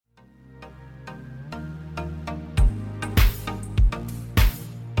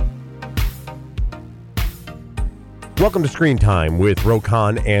Welcome to Screen Time with Ro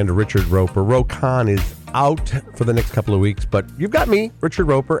Khan and Richard Roeper. Ro Khan is out for the next couple of weeks, but you've got me, Richard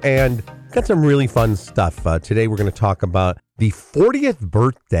Roeper, and got some really fun stuff. Today we're going to talk about the 40th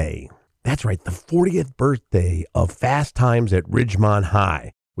birthday. That's right, the 40th birthday of Fast Times at Ridgemont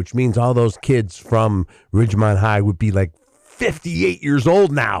High, which means all those kids from Ridgemont High would be like 58 years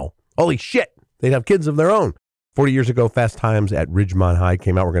old now. Holy shit, they'd have kids of their own. 40 years ago, Fast Times at Ridgemont High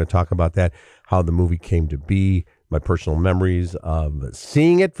came out. We're going to talk about that, how the movie came to be, my personal memories of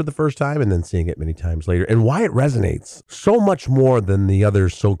seeing it for the first time and then seeing it many times later, and why it resonates so much more than the other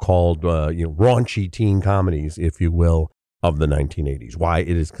so-called raunchy teen comedies, if you will, of the 1980s, why it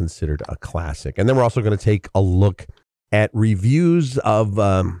is considered a classic. And then we're also going to take a look at reviews of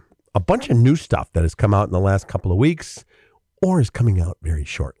a bunch of new stuff that has come out in the last couple of weeks or is coming out very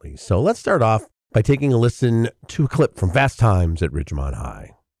shortly. So let's start off by taking a listen to a clip from Fast Times at Ridgemont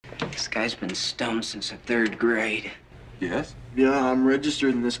High. This guy's been stoned since the third grade. Yes? Yeah, I'm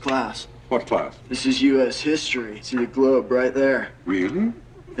registered in this class. What class? This is U.S. history. See the globe right there. Really?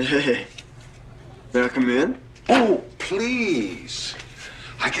 Hey, may I come in? Oh, please.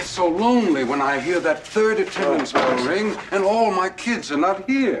 I get so lonely when I hear that third attendance bell ring and all my kids are not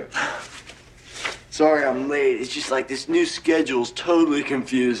here. Sorry I'm late. It's just like this new schedule's totally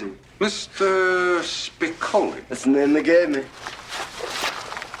confusing. Mr. Spicoli. That's the name they gave me.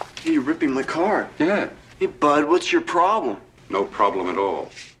 Hey, you're ripping my card. Yeah. Hey, bud, what's your problem? No problem at all.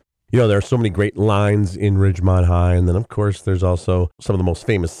 You know, there are so many great lines in Ridgemont High, and then, of course, there's also some of the most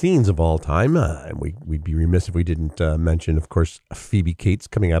famous scenes of all time, and we'd be remiss if we didn't mention, of course, Phoebe Cates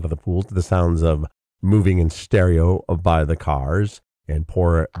coming out of the pool to the sounds of Moving in Stereo by the Cars, and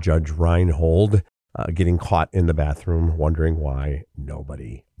poor Judge Reinhold getting caught in the bathroom, wondering why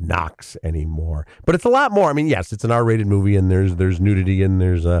nobody knocks anymore. But it's a lot more. I mean, yes, it's an R-rated movie, and there's nudity, and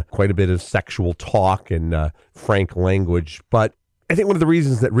there's quite a bit of sexual talk and frank language. But I think one of the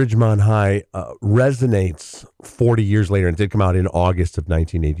reasons that Ridgemont High resonates 40 years later, and it did come out in August of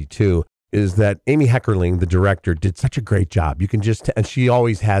 1982, is that Amy Heckerling, the director, did such a great job. You can just, and she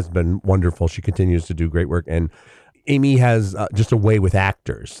always has been wonderful. She continues to do great work, and Amy has just a way with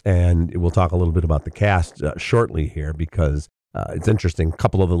actors, and we'll talk a little bit about the cast shortly here because it's interesting. A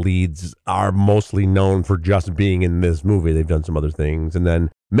couple of the leads are mostly known for just being in this movie. They've done some other things, and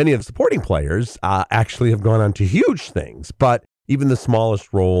then many of the supporting players actually have gone on to huge things, but even the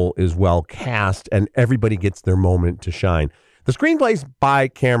smallest role is well cast, and everybody gets their moment to shine. The screenplay's by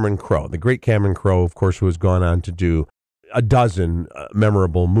Cameron Crowe, the great Cameron Crowe, of course, who has gone on to do a dozen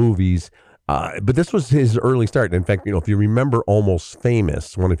memorable movies. But this was his early start. In fact, if you remember Almost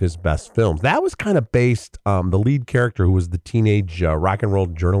Famous, one of his best films, that was kind of based, the lead character who was the teenage rock and roll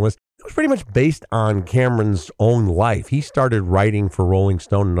journalist, it was pretty much based on Cameron's own life. He started writing for Rolling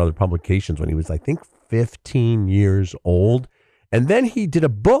Stone and other publications when he was, I think, 15 years old. And then he did a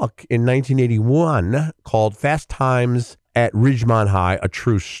book in 1981 called Fast Times at Ridgemont High, A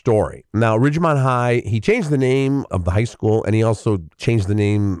True Story. Now, Ridgemont High, he changed the name of the high school, and he also changed the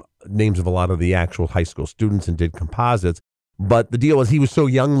names of a lot of the actual high school students and did composites. But the deal was he was so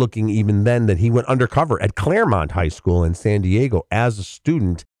young looking even then that he went undercover at Claremont High School in San Diego as a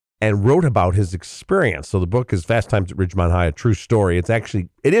student and wrote about his experience. So the book is Fast Times at Ridgemont High, A True Story. It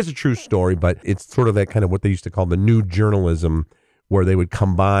is a true story, but it's sort of that kind of what they used to call the new journalism, where they would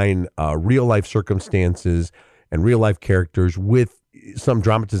combine real life circumstances and real life characters with some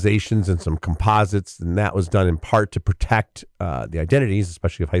dramatizations and some composites, and that was done in part to protect the identities,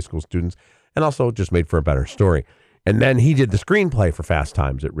 especially of high school students, and also just made for a better story. And then he did the screenplay for Fast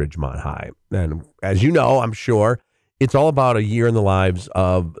Times at Ridgemont High. And as you know, I'm sure, it's all about a year in the lives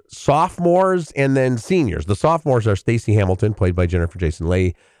of sophomores and then seniors. The sophomores are Stacey Hamilton, played by Jennifer Jason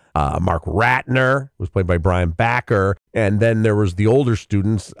Leigh, Mark Ratner, was played by Brian Backer, and then there was the older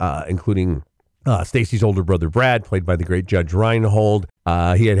students, including Stacey's older brother, Brad, played by the great Judge Reinhold.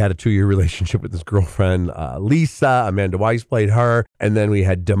 He had a 2-year relationship with his girlfriend, Lisa. Amanda Weiss played her. And then we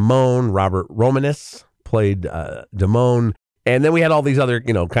had Damone. Robert Romanus played Damone. And then we had all these other,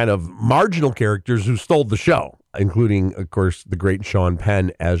 kind of marginal characters who stole the show, including, of course, the great Sean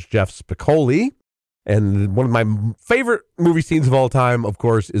Penn as Jeff Spicoli. And one of my favorite movie scenes of all time, of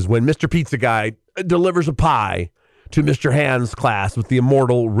course, is when Mr. Pizza Guy delivers a pie to Mr. Hand's class with the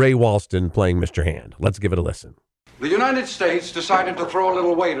immortal Ray Walston playing Mr. Hand. Let's give it a listen. The United States decided to throw a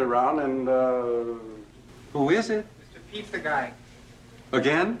little weight around and, who is it? Mr. Pizza Guy.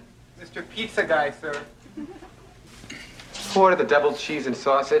 Again? Mr. Pizza Guy, sir. Who ordered the double cheese and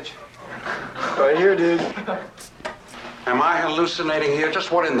sausage? Right here, dude. Am I hallucinating here?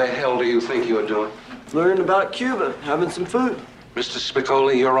 Just what in the hell do you think you're doing? Learning about Cuba, having some food. Mr.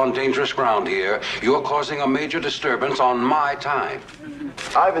 Spicoli, you're on dangerous ground here. You're causing a major disturbance on my time.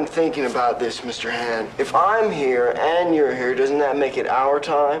 I've been thinking about this, Mr. Hand. If I'm here and you're here, doesn't that make it our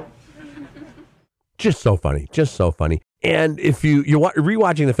time? Just so funny. Just so funny. And if you're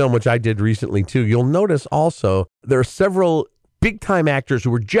rewatching the film, which I did recently too, you'll notice also there are several big-time actors who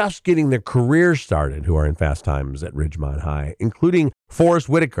were just getting their career started who are in Fast Times at Ridgemont High, including Forrest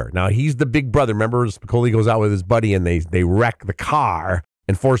Whitaker. Now, he's the big brother. Remember, Spicoli goes out with his buddy and they wreck the car,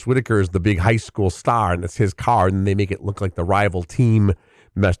 and Forrest Whitaker is the big high school star, and it's his car, and they make it look like the rival team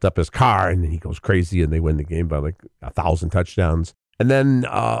messed up his car, and then he goes crazy, and they win the game by like 1,000 touchdowns. And then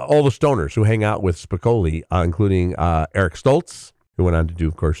all the stoners who hang out with Spicoli, including Eric Stoltz, who went on to do,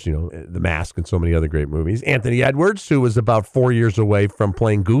 of course, The Mask and so many other great movies. Anthony Edwards, who was about 4 years away from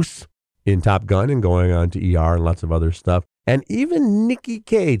playing Goose in Top Gun and going on to ER and lots of other stuff. And even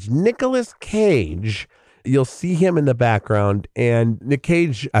Nicolas Cage, you'll see him in the background. And Nick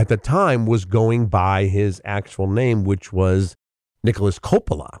Cage at the time was going by his actual name, which was Nicholas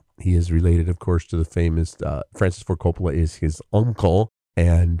Coppola. He is related, of course, to the famous Francis Ford Coppola is his uncle.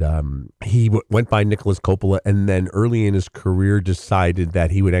 And he went by Nicholas Coppola, and then early in his career decided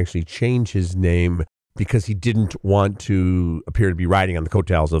that he would actually change his name because he didn't want to appear to be riding on the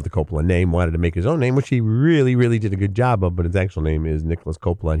coattails of the Coppola name, wanted to make his own name, which he really, really did a good job of, but his actual name is Nicholas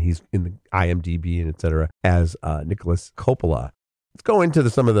Coppola, and he's in the IMDb and et cetera as Nicholas Coppola. Let's go into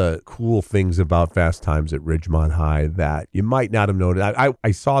some of the cool things about Fast Times at Ridgemont High that you might not have noticed.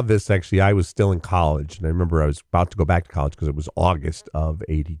 I saw this, actually, I was still in college, and I remember I was about to go back to college because it was August of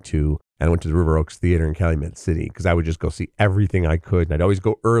 82, and I went to the River Oaks Theater in Calumet City because I would just go see everything I could, and I'd always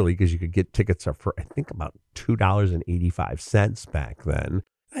go early because you could get tickets for, I think, about $2.85 back then.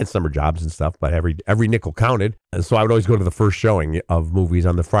 I had summer jobs and stuff, but every nickel counted. And so I would always go to the first showing of movies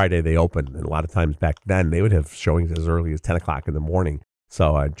on the Friday they opened. And a lot of times back then, they would have showings as early as 10 o'clock in the morning.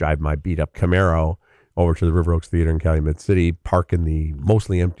 So I'd drive my beat-up Camaro over to the River Oaks Theater in Calumet City, park in the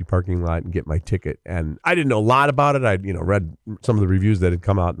mostly empty parking lot, and get my ticket. And I didn't know a lot about it. I'd read some of the reviews that had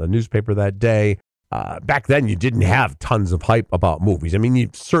come out in the newspaper that day. Back then, you didn't have tons of hype about movies. I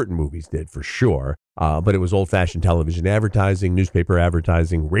mean, certain movies did for sure. But it was old-fashioned television advertising, newspaper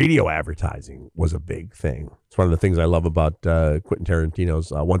advertising, radio advertising was a big thing. It's one of the things I love about Quentin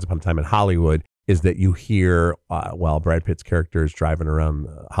Tarantino's Once Upon a Time in Hollywood is that you hear, while Brad Pitt's character is driving around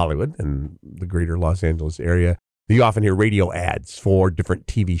Hollywood and the greater Los Angeles area, you often hear radio ads for different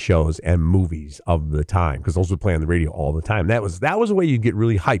TV shows and movies of the time because those would play on the radio all the time. That was a way you'd get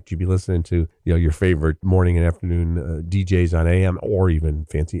really hyped. You'd be listening to your favorite morning and afternoon DJs on AM or even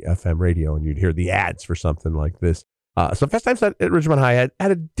fancy FM radio, and you'd hear the ads for something like this. So Fast Times at Ridgemont High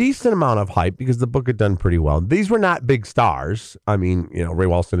had a decent amount of hype because the book had done pretty well. These were not big stars. I mean, Ray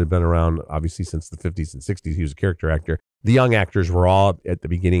Walston had been around obviously since the 50s and 60s. He was a character actor. The young actors were all at the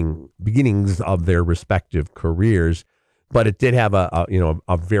beginnings of their respective careers, but it did have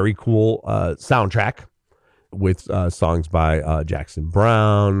a very cool soundtrack with songs by Jackson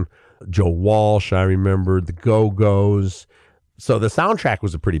Browne, Joe Walsh. I remember the Go-Go's. So the soundtrack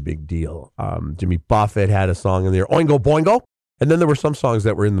was a pretty big deal. Jimmy Buffett had a song in there, Oingo Boingo. And then there were some songs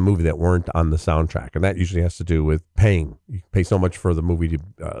that were in the movie that weren't on the soundtrack. And that usually has to do with paying. You pay so much for the movie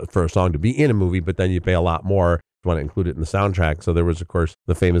for a song to be in a movie, but then you pay a lot more if you want to include it in the soundtrack. So there was, of course,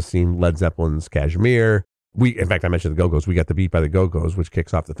 the famous scene, Led Zeppelin's Kashmir. In fact, I mentioned the Go-Go's. We got the beat by the Go-Go's, which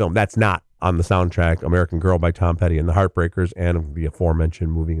kicks off the film. That's not on the soundtrack. American Girl by Tom Petty and the Heartbreakers, and the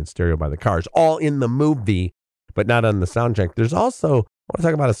aforementioned Moving in Stereo by the Cars, all in the movie, but not on the soundtrack. There's also, I want to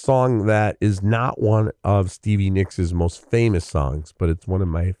talk about a song that is not one of Stevie Nicks' most famous songs, but it's one of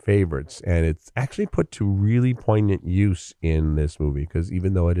my favorites. And it's actually put to really poignant use in this movie because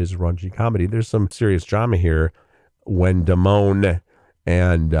even though it is a raunchy comedy, there's some serious drama here when Damone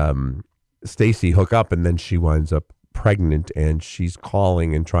and Stacy hook up, and then she winds up pregnant, and she's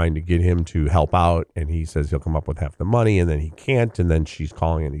calling and trying to get him to help out, and he says he'll come up with half the money, and then he can't, and then she's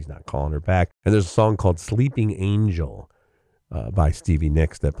calling and he's not calling her back. And there's a song called Sleeping Angel by Stevie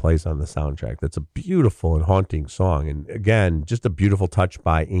Nicks that plays on the soundtrack. That's a beautiful and haunting song, and again, just a beautiful touch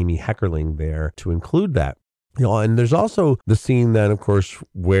by Amy Heckerling there to include that. And there's also the scene then, of course,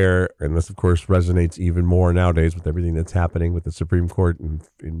 where, and this, of course, resonates even more nowadays with everything that's happening with the Supreme Court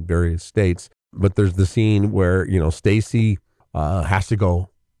in various states. But there's the scene where, Stacy has to go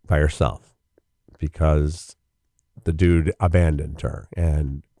by herself because the dude abandoned her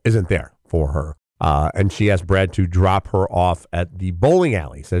and isn't there for her. And she asked Brad to drop her off at the bowling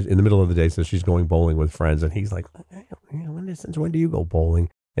alley. Says in the middle of the day, says she's going bowling with friends. And he's like, when do you go bowling?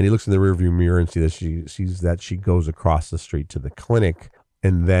 And he looks in the rearview mirror and sees that she goes across the street to the clinic.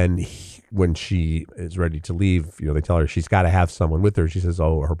 And then when she is ready to leave, they tell her she's got to have someone with her. She says,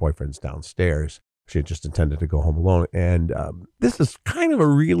 oh, her boyfriend's downstairs. She had just intended to go home alone. And this is kind of a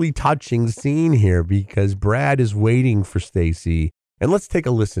really touching scene here because Brad is waiting for Stacy. And let's take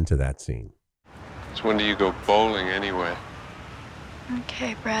a listen to that scene. So when do you go bowling anyway?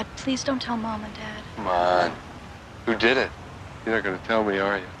 Okay, Brad, please don't tell Mom and Dad. Come on. Who did it? You're not going to tell me,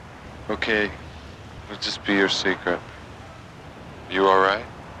 are you? Okay, it'll just be your secret. You all right?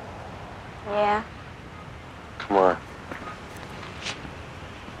 Yeah. Come on.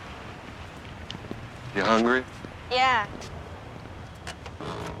 You hungry? Yeah.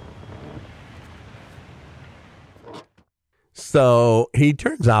 So he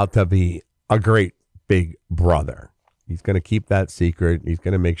turns out to be a great big brother. He's going to keep that secret. He's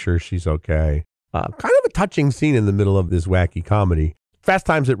going to make sure she's okay. Kind of a touching scene in the middle of this wacky comedy. Fast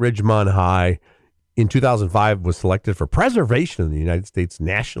Times at Ridgemont High in 2005 was selected for preservation in the United States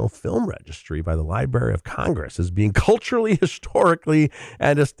National Film Registry by the Library of Congress as being culturally, historically,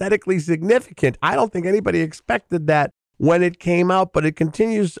 and aesthetically significant. I don't think anybody expected that when it came out, but it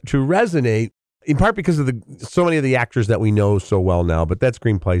continues to resonate, in part because of so many of the actors that we know so well now. But that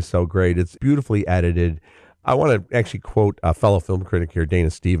screenplay is so great. It's beautifully edited. I want to actually quote a fellow film critic here, Dana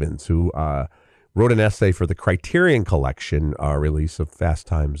Stevens, who wrote an essay for the Criterion Collection release of Fast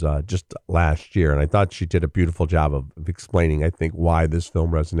Times just last year. And I thought she did a beautiful job of explaining, I think, why this film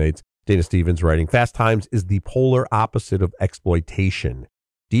resonates. Dana Stevens writing, Fast Times is the polar opposite of exploitation.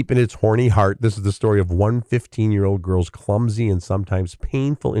 Deep in its horny heart, this is the story of one 15-year-old girl's clumsy and sometimes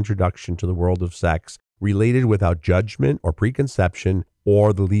painful introduction to the world of sex, related without judgment or preconception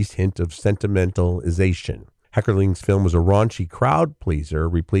or the least hint of sentimentalization. Heckerling's film was a raunchy crowd pleaser,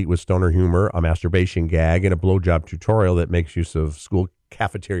 replete with stoner humor, a masturbation gag, and a blowjob tutorial that makes use of school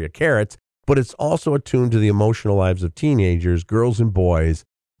cafeteria carrots, but it's also attuned to the emotional lives of teenagers, girls and boys,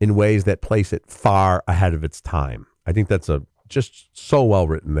 in ways that place it far ahead of its time. I think that's just so well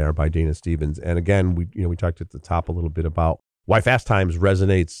written there by Dana Stevens. And again, we talked at the top a little bit about why Fast Times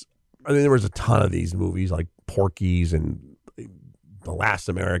resonates. I mean, there was a ton of these movies like Porky's and The Last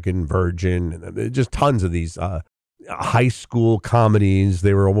American Virgin, and just tons of these high school comedies.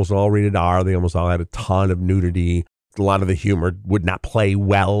 They were almost all rated R. They almost all had a ton of nudity. A lot of the humor would not play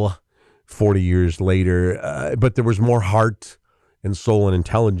well 40 years later, but there was more heart and soul and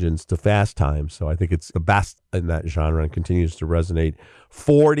intelligence to Fast Times. So I think it's the best in that genre and continues to resonate.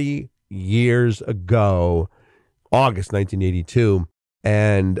 40 years ago, August 1982,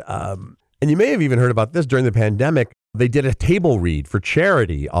 and you may have even heard about this during the pandemic. They did a table read for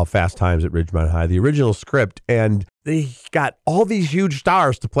charity of Fast Times at Ridgemont High, the original script, and they got all these huge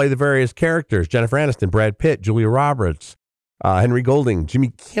stars to play the various characters. Jennifer Aniston, Brad Pitt, Julia Roberts, Henry Golding,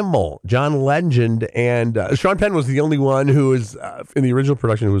 Jimmy Kimmel, John Legend, and Sean Penn was the only one who was in the original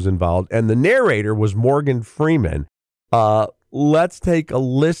production who was involved, and the narrator was Morgan Freeman. Let's take a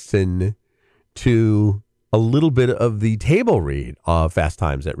listen to a little bit of the table read of Fast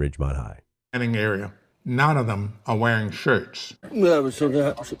Times at Ridgemont High. Area. None of them are wearing shirts. Yeah, but something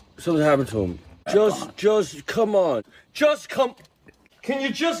happened to him. Just come on. Can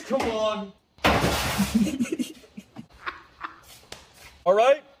you just come on? All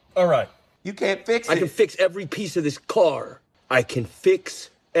right. You can't fix it. I can fix every piece of this car.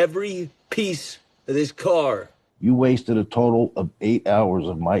 You wasted a total of 8 hours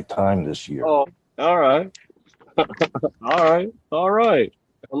of my time this year. Oh, all right. all right.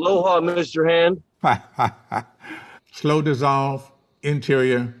 Aloha, Mr. Hand. Slow dissolve,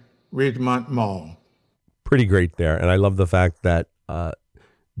 interior, Ridgemont Mall. Pretty great there. And I love the fact that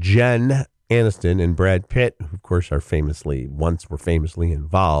Jen Aniston and Brad Pitt, who of course were famously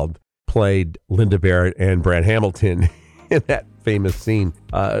involved, played Linda Barrett and Brad Hamilton in that famous scene.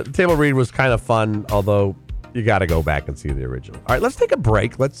 The table read was kind of fun, although you got to go back and see the original. All right, let's take a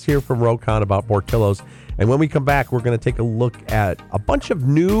break. Let's hear from Rokon about Portillo's. And when we come back, we're going to take a look at a bunch of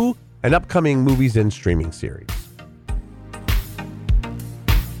new and upcoming movies and streaming series.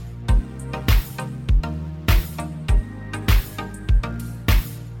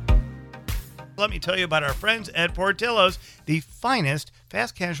 Let me tell you about our friends at Portillo's, the finest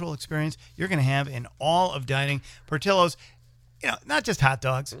fast casual experience you're going to have in all of dining. Portillo's, not just hot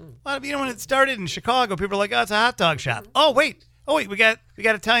dogs. Well, when it started in Chicago, people were like, "Oh, it's a hot dog shop." Oh wait, we got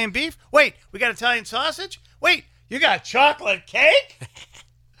Italian beef. Wait, we got Italian sausage. Wait, you got chocolate cake.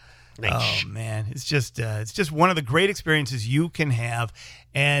 Nice. Oh man, it's just one of the great experiences you can have.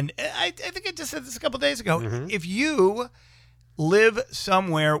 And I think I just said this a couple days ago. Mm-hmm. If you live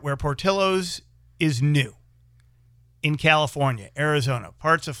somewhere where Portillo's is new, in California, Arizona,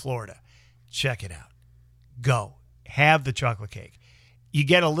 parts of Florida, check it out. Go have the chocolate cake. you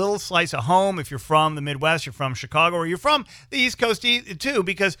get a little slice of home if you're from the Midwest, you're from Chicago, or you're from the East Coast too,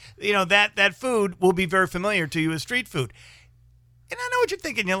 because that food will be very familiar to you as street food. And I know what you're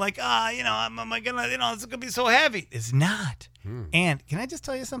thinking. You're like, am I gonna, it's gonna be so heavy. It's not. And can I just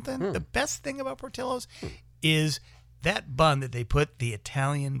tell you something? The best thing about Portillo's is that bun that they put the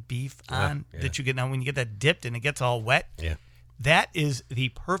Italian beef on that you get now when you get that dipped and it gets all wet. Yeah. That is the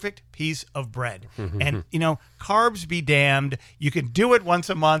perfect piece of bread. And, carbs be damned. You can do it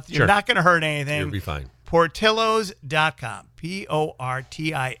once a month. You're not going to hurt anything. You'll be fine. Portillos.com.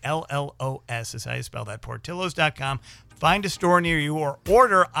 Portillos is how you spell that. Portillos.com. Find a store near you or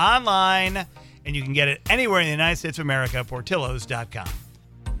order online, and you can get it anywhere in the United States of America. Portillos.com.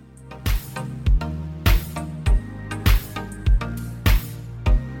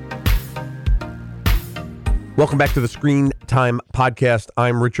 Welcome back to the Screen Time Podcast.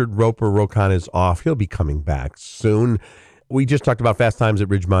 I'm Richard Roper. Rokan is off. He'll be coming back soon. We just talked about Fast Times at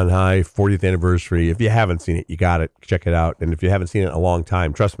Ridgemont High, 40th anniversary. If you haven't seen it, you got it. Check it out. And if you haven't seen it in a long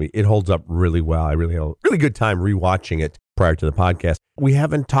time, trust me, it holds up really well. I really had a really good time rewatching it prior to the podcast. We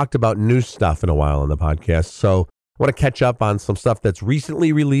haven't talked about new stuff in a while on the podcast, so I want to catch up on some stuff that's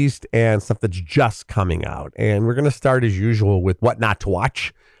recently released and stuff that's just coming out. And we're going to start, as usual, with what not to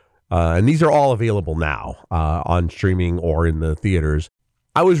watch. And these are all available now on streaming or in the theaters.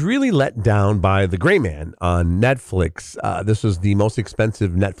 I was really let down by The Gray Man on Netflix. This was the most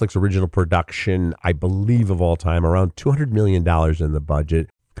expensive Netflix original production, I believe, of all time, around $200 million in the budget.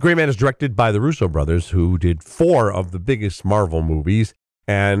 The Gray Man is directed by the Russo brothers, who did 4 of the biggest Marvel movies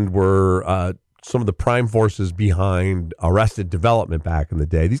and were some of the prime forces behind Arrested Development back in the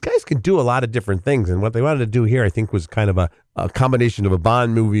day. These guys can do a lot of different things, and what they wanted to do here, I think, was kind of a combination of a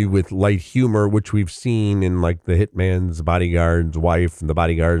Bond movie with light humor, which we've seen in like The Hitman's Bodyguard's Wife and The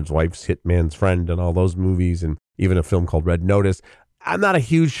Bodyguard's Wife's Hitman's Friend and all those movies, and even a film called Red Notice. I'm not a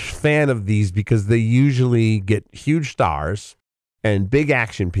huge fan of these because they usually get huge stars and big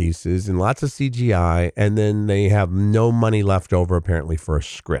action pieces and lots of CGI, and then they have no money left over apparently for a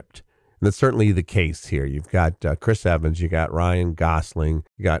script. And that's certainly the case here. You've got Chris Evans, you got Ryan Gosling,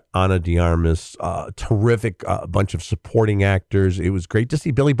 you got Ana de Armas, terrific bunch of supporting actors. It was great to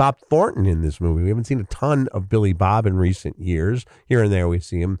see Billy Bob Thornton in this movie. We haven't seen a ton of Billy Bob in recent years. Here and there we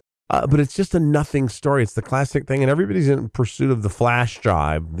see him. But it's just a nothing story. It's the classic thing, and everybody's in pursuit of the flash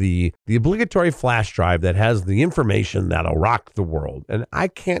drive, the obligatory flash drive that has the information that'll rock the world. And I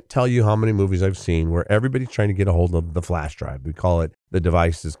can't tell you how many movies I've seen where everybody's trying to get a hold of the flash drive. We call it, the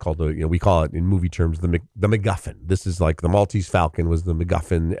device is called, we call it in movie terms, the MacGuffin. This is like the Maltese Falcon was the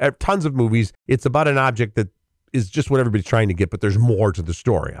MacGuffin. Tons of movies. It's about an object that is just what everybody's trying to get, but there's more to the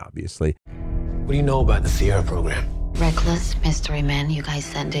story, obviously. What do you know about the Sierra program? Reckless mystery man you guys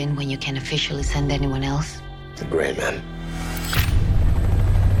send in when you can't officially send anyone else. The Gray Man.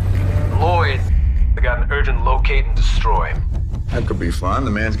 Lloyd, I got an urgent locate and destroy. That could be fun.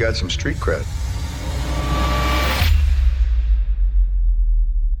 The man's got some street cred.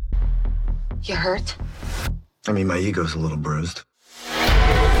 You hurt? I mean, my ego's a little bruised.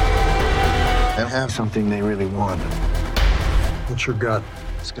 And have something they really want. What's your gut?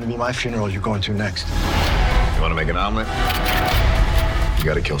 It's gonna be my funeral you're going to next. You want to make an omelet? You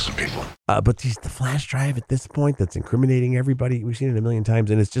got to kill some people. But the flash drive at this point, that's incriminating everybody. We've seen it a million times,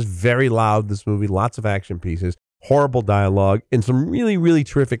 and it's just very loud, this movie. Lots of action pieces, horrible dialogue, and some really, really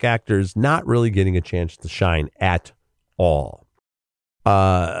terrific actors not really getting a chance to shine at all.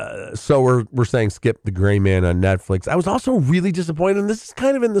 So we're saying skip The Gray Man on Netflix. I was also really disappointed, and this is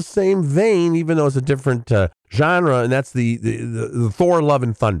kind of in the same vein, even though it's a different genre, and that's the Thor Love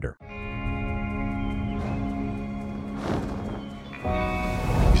and Thunder.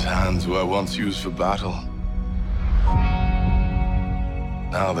 These hands were once used for battle.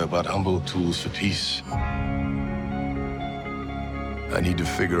 Now they're but humble tools for peace. I need to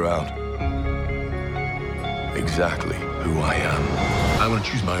figure out exactly who I am. I want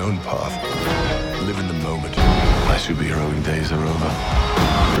to choose my own path. Live in the moment. My superheroing days are over.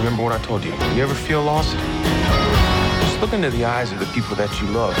 Remember what I told you? You ever feel lost? Just look into the eyes of the people that you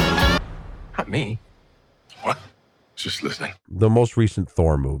love. Not me. What? Just listening. The most recent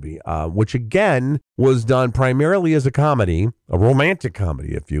Thor movie, which again was done primarily as a comedy, a romantic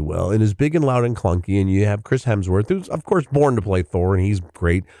comedy, if you will, and is big and loud and clunky. And you have Chris Hemsworth, who's of course born to play Thor, and he's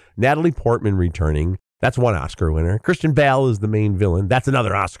great. Natalie Portman returning. That's one Oscar winner. Christian Bale is the main villain. That's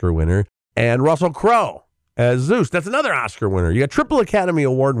another Oscar winner. And Russell Crowe as Zeus. That's another Oscar winner. You got triple Academy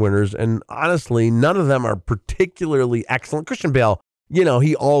Award winners, and honestly, none of them are particularly excellent. Christian Bale,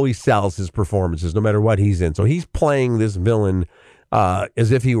 he always sells his performances no matter what he's in. So he's playing this villain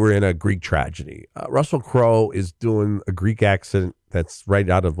as if he were in a Greek tragedy. Russell Crowe is doing a Greek accent that's right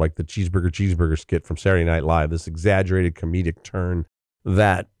out of like the cheeseburger skit from Saturday Night Live, this exaggerated comedic turn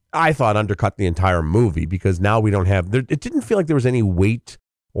that I thought undercut the entire movie, because now we don't have, it didn't feel like there was any weight,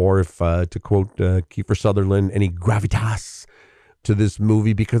 or if, to quote Kiefer Sutherland, any gravitas to this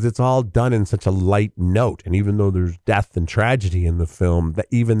movie, because it's all done in such a light note. And even though there's death and tragedy in the film,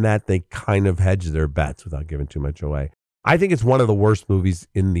 that they kind of hedge their bets without giving too much away. I think it's one of the worst movies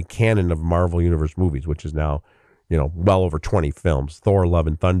in the canon of Marvel Universe movies, which is now, well over 20 films. Thor, Love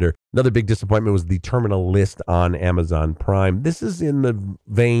and Thunder. Another big disappointment was the Terminal List on Amazon Prime. This is in the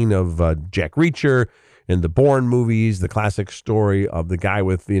vein of Jack Reacher and the Bourne movies, the classic story of the guy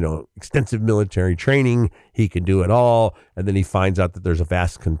with, extensive military training. He can do it all. And then he finds out that there's a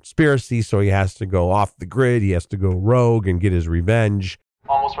vast conspiracy, so he has to go off the grid. He has to go rogue and get his revenge.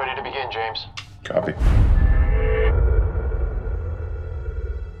 Almost ready to begin, James. Copy.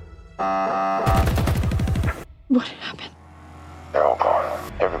 What happened? They're all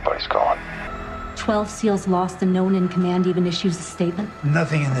gone. Everybody's gone. 12 SEALs lost and no one in command even issues a statement?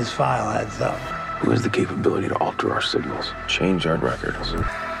 Nothing in this file adds up. Who has the capability to alter our signals, change our records?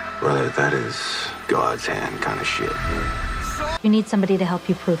 Brother, that is God's hand kind of shit. You need somebody to help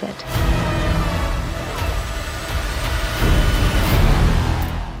you prove it.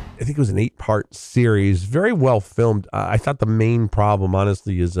 I think it was an 8-part series, very well filmed. I thought the main problem,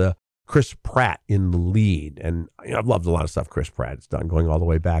 honestly, is Chris Pratt in the lead. And I've loved a lot of stuff Chris Pratt has done, going all the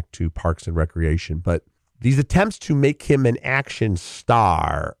way back to Parks and Recreation. But these attempts to make him an action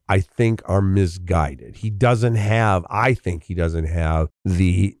star, I think, are misguided. I think he doesn't have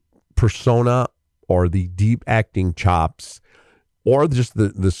the persona or the deep acting chops or just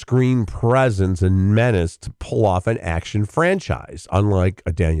the screen presence and menace to pull off an action franchise, unlike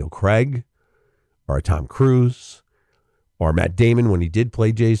a Daniel Craig or a Tom Cruise or Matt Damon when he did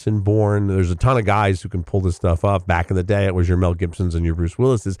play Jason Bourne. There's a ton of guys who can pull this stuff off. Back in the day, it was your Mel Gibsons and your Bruce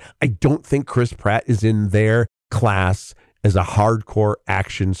Willises. I don't think Chris Pratt is in their class as a hardcore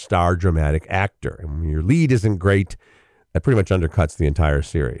action star dramatic actor. And when your lead isn't great, that pretty much undercuts the entire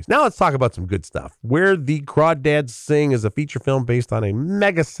series. Now let's talk about some good stuff. Where the Crawdads Sing is a feature film based on a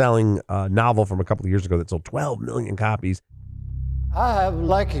mega-selling novel from a couple of years ago that sold 12 million copies. I have,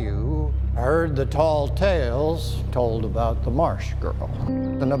 like you, heard the tall tales told about the Marsh Girl,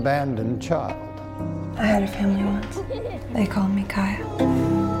 an abandoned child. I had a family once. They called me Kaya.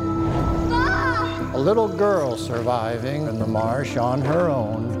 A little girl surviving in the marsh on her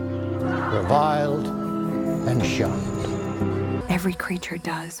own, reviled and shunned. Every creature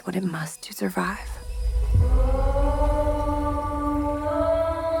does what it must to survive.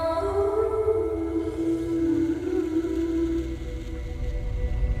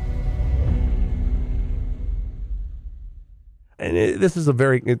 And this is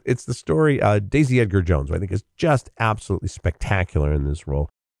it's the story, Daisy Edgar Jones, who I think is just absolutely spectacular in this role.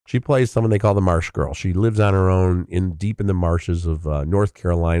 She plays someone they call the Marsh Girl. She lives on her own deep in the marshes of North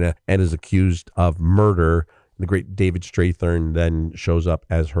Carolina and is accused of murder. The great David Strathairn then shows up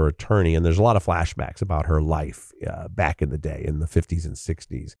as her attorney, and there's a lot of flashbacks about her life back in the day in the 50s and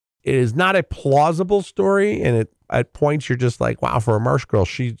 60s. It is not a plausible story, and at points you're just like, wow, for a Marsh Girl,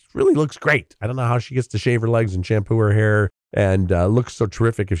 she really looks great. I don't know how she gets to shave her legs and shampoo her hair and looks so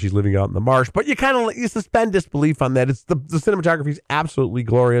terrific if she's living out in the marsh. But you suspend disbelief on that. It's the cinematography is absolutely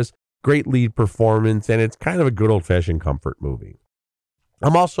glorious, great lead performance, and it's kind of a good old-fashioned comfort movie.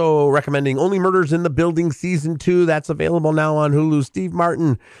 I'm also recommending Only Murders in the Building Season 2. That's available now on Hulu. Steve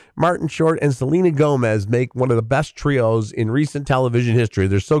Martin, Martin Short, and Selena Gomez make one of the best trios in recent television history.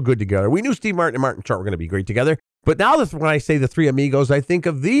 They're so good together. We knew Steve Martin and Martin Short were going to be great together. But now when I say the three amigos, I think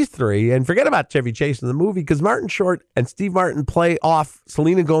of these three and forget about Chevy Chase in the movie because Martin Short and Steve Martin play off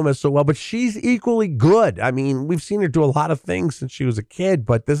Selena Gomez so well, but she's equally good. I mean, we've seen her do a lot of things since she was a kid,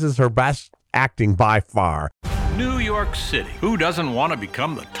 but this is her best acting by far. New York City. Who doesn't want to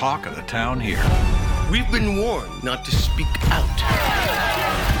become the talk of the town here? We've been warned not to speak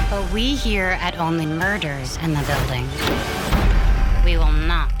out. But we here at Only Murders in the Building, we will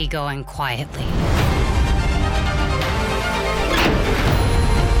not be going quietly.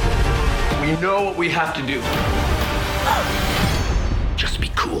 We know what we have to do. Just be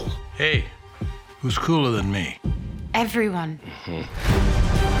cool. Hey, who's cooler than me? Everyone.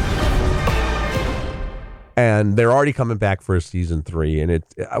 And they're already coming back for a season 3. And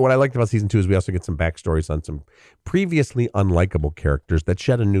what I liked about season 2 is we also get some backstories on some previously unlikable characters that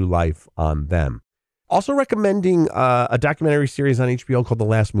shed a new life on them. Also recommending a documentary series on HBO called The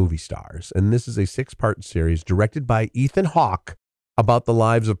Last Movie Stars. And this is a 6-part series directed by Ethan Hawke about the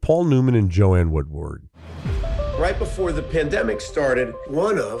lives of Paul Newman and Joanne Woodward. Right before the pandemic started,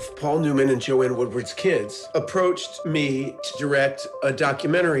 one of Paul Newman and Joanne Woodward's kids approached me to direct a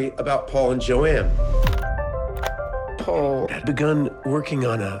documentary about Paul and Joanne. Paul had begun working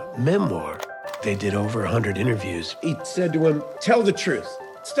on a memoir. They did over 100 interviews. He said to him, tell the truth.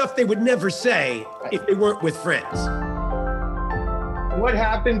 Stuff they would never say if they weren't with friends. What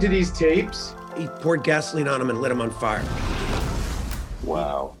happened to these tapes? He poured gasoline on them and lit them on fire.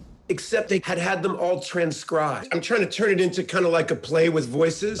 Wow. Except they had them all transcribed. I'm trying to turn it into kind of like a play with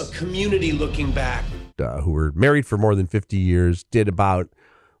voices, a community looking back. Who were married for more than 50 years, did about,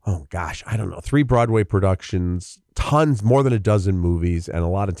 3 Broadway productions, tons, more than a dozen movies, and a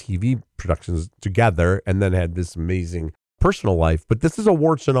lot of TV productions together, and then had this amazing personal life. But this is a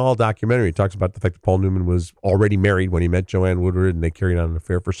warts and all documentary. It talks about the fact that Paul Newman was already married when he met Joanne Woodward, and they carried on an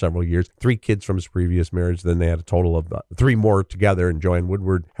affair for several years. 3 kids from his previous marriage. Then they had a total of 3 more together, and Joanne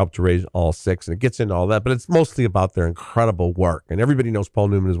Woodward helped to raise all 6. And it gets into all that, but it's mostly about their incredible work. And everybody knows Paul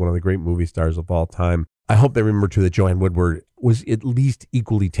Newman is one of the great movie stars of all time. I hope they remember, too, that Joanne Woodward was at least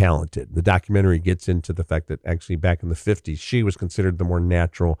equally talented. The documentary gets into the fact that actually back in the 50s, she was considered the more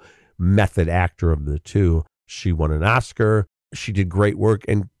natural method actor of the two. She won an Oscar. She did great work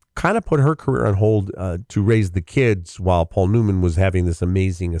and kind of put her career on hold to raise the kids while Paul Newman was having this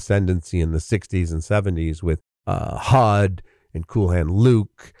amazing ascendancy in the 60s and 70s with HUD and Cool Hand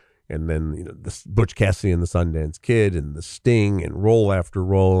Luke, and then the Butch Cassidy and the Sundance Kid and The Sting and Roll After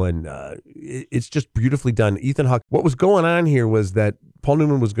Roll. And it's just beautifully done. Ethan Hawke, what was going on here was that Paul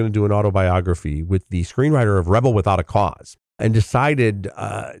Newman was going to do an autobiography with the screenwriter of Rebel Without a Cause, and decided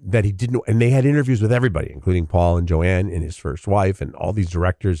that he didn't, and they had interviews with everybody, including Paul and Joanne and his first wife and all these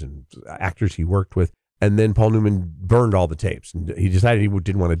directors and actors he worked with. And then Paul Newman burned all the tapes, and he decided he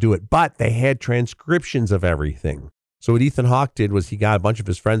didn't want to do it, but they had transcriptions of everything. So what Ethan Hawke did was he got a bunch of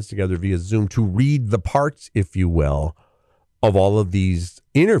his friends together via Zoom to read the parts, if you will, of all of these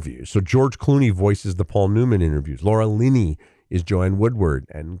interviews. So George Clooney voices the Paul Newman interviews. Laura Linney is Joanne Woodward,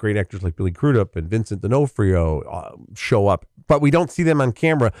 and great actors like Billy Crudup and Vincent D'Onofrio show up, but we don't see them on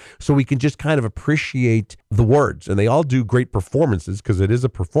camera, so we can just kind of appreciate the words. And they all do great performances because it is a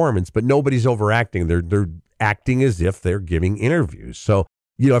performance, but nobody's overacting. They're acting as if they're giving interviews. So,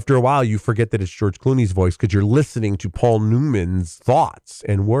 after a while, you forget that it's George Clooney's voice because you're listening to Paul Newman's thoughts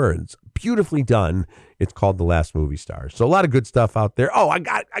and words. Beautifully done. It's called The Last Movie Star. So a lot of good stuff out there. Oh,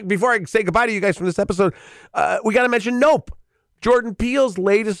 before I say goodbye to you guys from this episode, we got to mention Nope. Jordan Peele's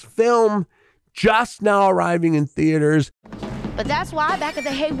latest film, just now arriving in theaters. But that's why back at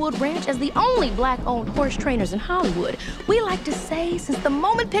the Haywood Ranch, as the only black-owned horse trainers in Hollywood, we like to say since the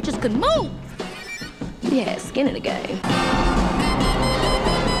moment pitchers could move, we had skin in the game.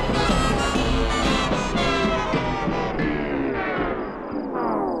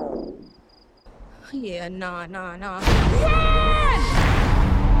 Yeah, nah. Run!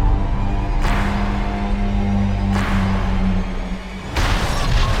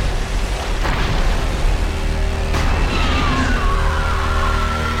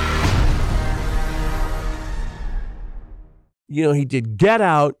 He did Get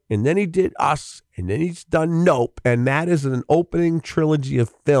Out, and then he did Us, and then he's done Nope. And that is an opening trilogy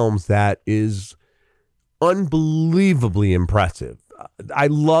of films that is unbelievably impressive. I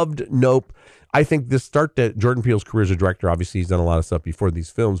loved Nope. I think this start to Jordan Peele's career as a director, obviously he's done a lot of stuff before these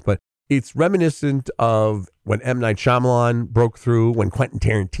films, but it's reminiscent of when M. Night Shyamalan broke through, when Quentin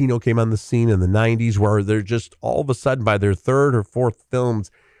Tarantino came on the scene in the 90s, where they're just all of a sudden by their 3rd or 4th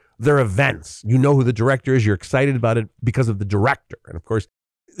films, they're events. You know who the director is. You're excited about it because of the director. And of course,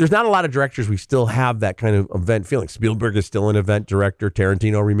 there's not a lot of directors we still have that kind of event feeling. Spielberg is still an event director.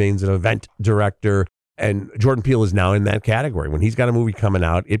 Tarantino remains an event director. And Jordan Peele is now in that category. When he's got a movie coming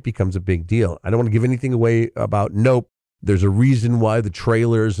out, it becomes a big deal. I don't want to give anything away about Nope. There's a reason why the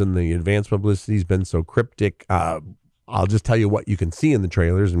trailers and the advanced publicity has been so cryptic. I'll just tell you what you can see in the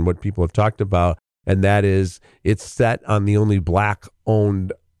trailers and what people have talked about. And that is it's set on the only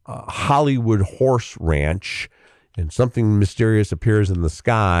black-owned Hollywood horse ranch, and something mysterious appears in the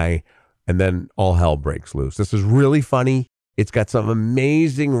sky, and then all hell breaks loose. This is really funny. It's got some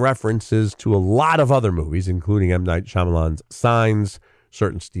amazing references to a lot of other movies, including M. Night Shyamalan's Signs,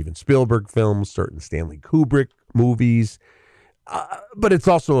 certain Steven Spielberg films, certain Stanley Kubrick movies. But it's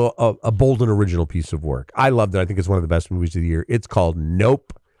also a bold and original piece of work. I loved it. I think it's one of the best movies of the year. It's called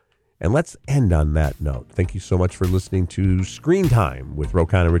Nope. And let's end on that note. Thank you so much for listening to Screen Time with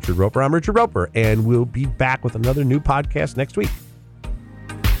Rokan and Richard Roeper. I'm Richard Roeper, and we'll be back with another new podcast next week.